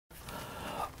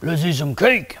Let's eat some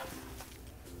cake.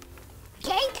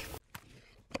 Cake?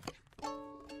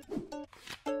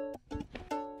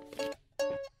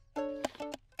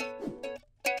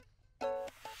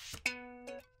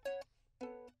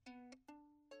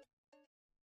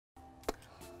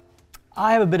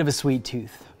 I have a bit of a sweet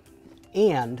tooth,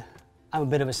 and I'm a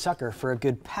bit of a sucker for a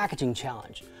good packaging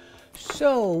challenge.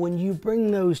 So when you bring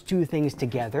those two things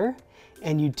together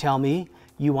and you tell me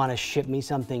you want to ship me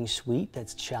something sweet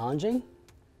that's challenging,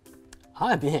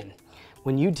 I'm in.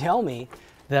 When you tell me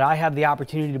that I have the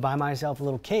opportunity to buy myself a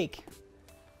little cake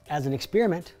as an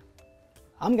experiment,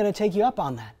 I'm going to take you up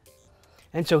on that.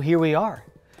 And so here we are.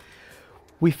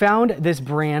 We found this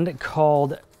brand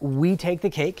called We Take the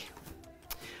Cake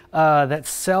that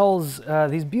sells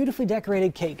these beautifully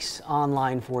decorated cakes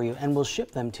online for you, and will ship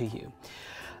them to you.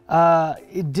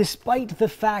 Despite the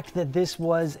fact that this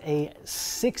was a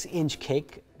 6-inch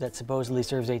cake that supposedly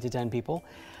serves 8 to 10 people,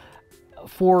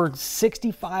 for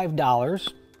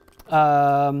 $65,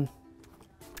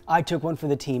 I took one for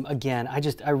the team. Again,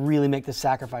 I really make the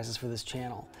sacrifices for this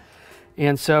channel.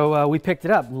 And so we picked it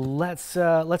up. Let's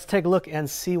take a look and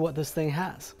see what this thing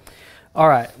has. All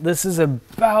right, this is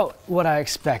about what I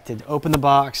expected. Open the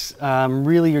box.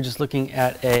 Really, you're just looking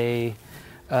at a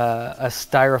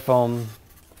styrofoam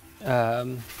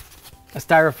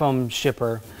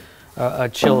shipper, a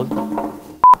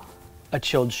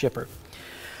chilled shipper.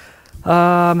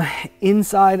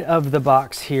 Inside of the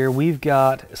box here, we've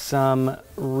got some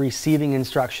receiving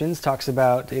instructions. Talks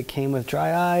about it came with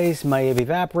dry ice, might have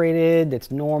evaporated,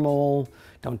 it's normal,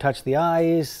 don't touch the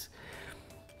ice,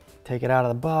 take it out of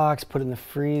the box, put it in the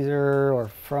freezer or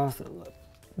frost.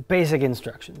 Basic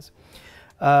instructions.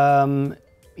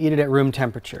 Eat it at room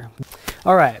temperature.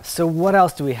 All right, so what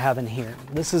else do we have in here?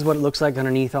 This is what it looks like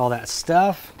underneath all that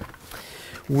stuff.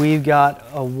 We've got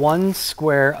a 1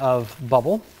 square of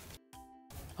bubble.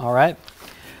 All right,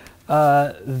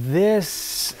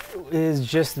 this is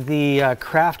just the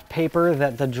craft paper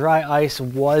that the dry ice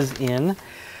was in.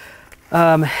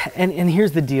 And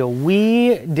here's the deal.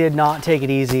 We did not take it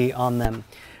easy on them.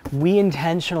 We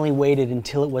intentionally waited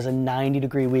until it was a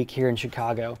 90-degree week here in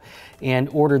Chicago and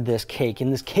ordered this cake.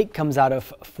 And this cake comes out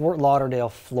of Fort Lauderdale,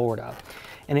 Florida,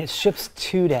 and it ships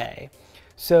today.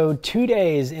 So 2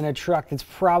 days in a truck that's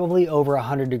probably over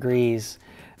 100 degrees.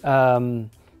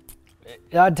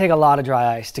 It'd take a lot of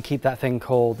dry ice to keep that thing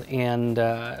cold, and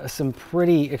some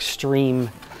pretty extreme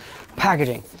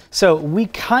packaging. So we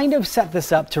kind of set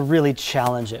this up to really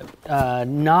challenge it,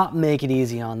 not make it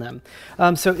easy on them.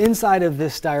 So inside of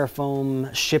this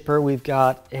styrofoam shipper, we've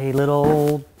got a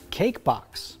little cake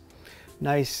box.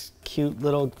 Nice, cute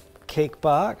little cake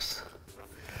box.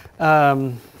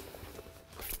 Let's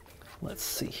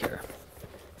see here.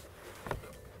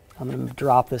 I'm gonna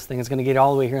drop this thing. It's gonna get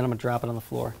all the way here and I'm gonna drop it on the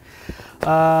floor.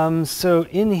 So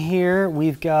in here,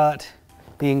 we've got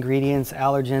the ingredients,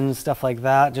 allergens, stuff like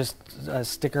that. Just a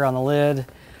sticker on the lid.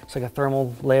 It's like a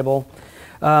thermal label.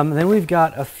 Then we've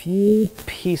got a few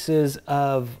pieces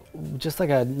of just like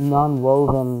a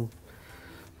non-woven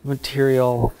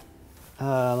material,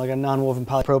 like a non-woven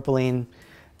polypropylene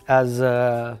as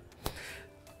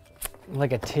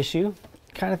like a tissue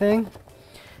kind of thing.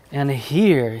 And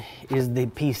here is the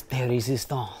piece de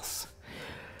resistance,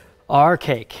 our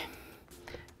cake.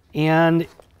 And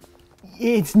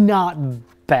it's not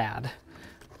bad.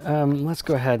 Let's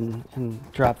go ahead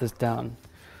and drop this down.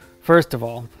 First of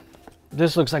all,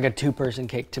 this looks like a 2-person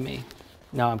cake to me.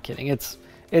 No, I'm kidding. It's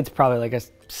probably like a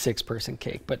 6-person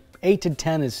cake, but 8 to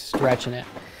 10 is stretching it.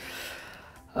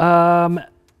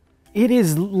 It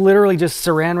is literally just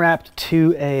saran wrapped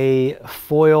to a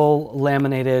foil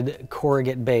laminated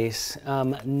corrugate base.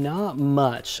 Not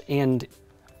much, and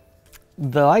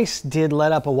the ice did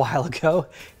let up a while ago.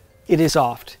 It is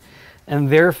soft, and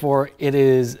therefore it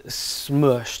is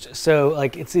smushed. So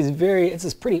like it's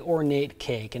this pretty ornate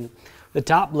cake, and the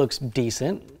top looks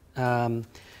decent.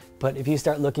 But if you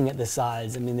start looking at the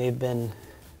sides, I mean, they've been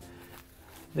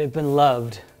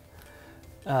loved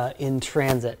in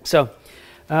transit. So.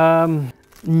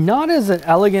 Not as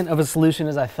elegant of a solution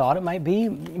as I thought it might be,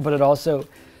 but it also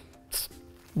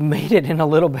made it in a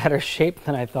little better shape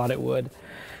than I thought it would.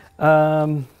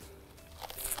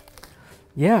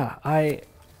 Yeah,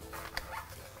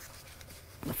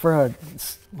 for a,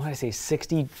 what did I say,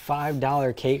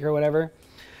 $65 cake or whatever,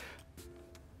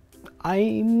 I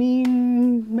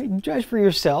mean, judge for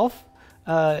yourself.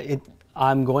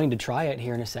 I'm going to try it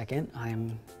here in a second.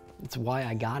 It's why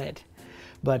I got it.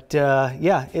 But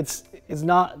yeah, it's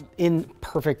not in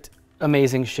perfect,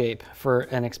 amazing shape for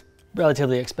an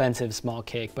relatively expensive small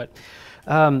cake. But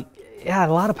yeah, a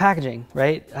lot of packaging,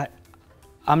 right?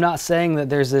 I'm not saying that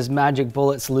there's this magic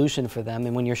bullet solution for them.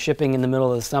 And when you're shipping in the middle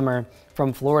of the summer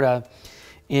from Florida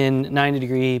in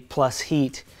 90-degree plus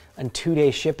heat and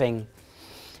 2-day shipping,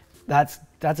 that's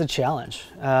a challenge.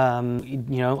 You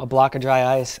know, a block of dry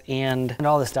ice and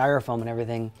all the styrofoam and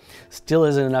everything still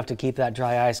isn't enough to keep that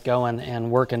dry ice going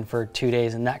and working for 2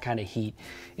 days in that kind of heat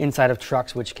inside of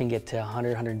trucks, which can get to 100,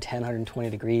 110, 120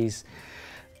 degrees.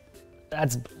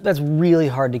 That's really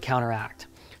hard to counteract.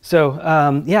 So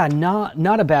yeah,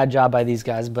 not a bad job by these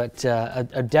guys, but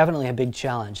definitely a big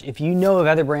challenge. If you know of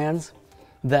other brands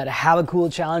that have a cool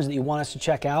challenge that you want us to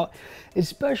check out,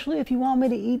 especially if you want me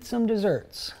to eat some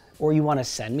desserts or you want to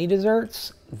send me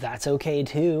desserts, that's okay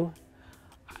too.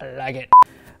 I like it.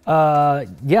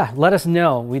 Yeah, let us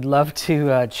know. We'd love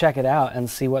to check it out and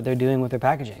see what they're doing with their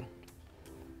packaging.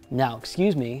 Now,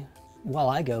 excuse me while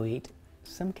I go eat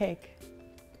some cake.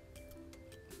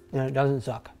 And it doesn't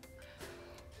suck.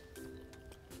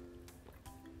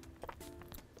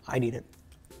 I'd eat it.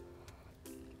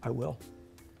 I will.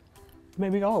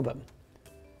 Maybe all of them.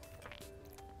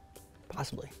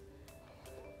 Possibly.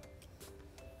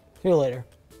 See you later.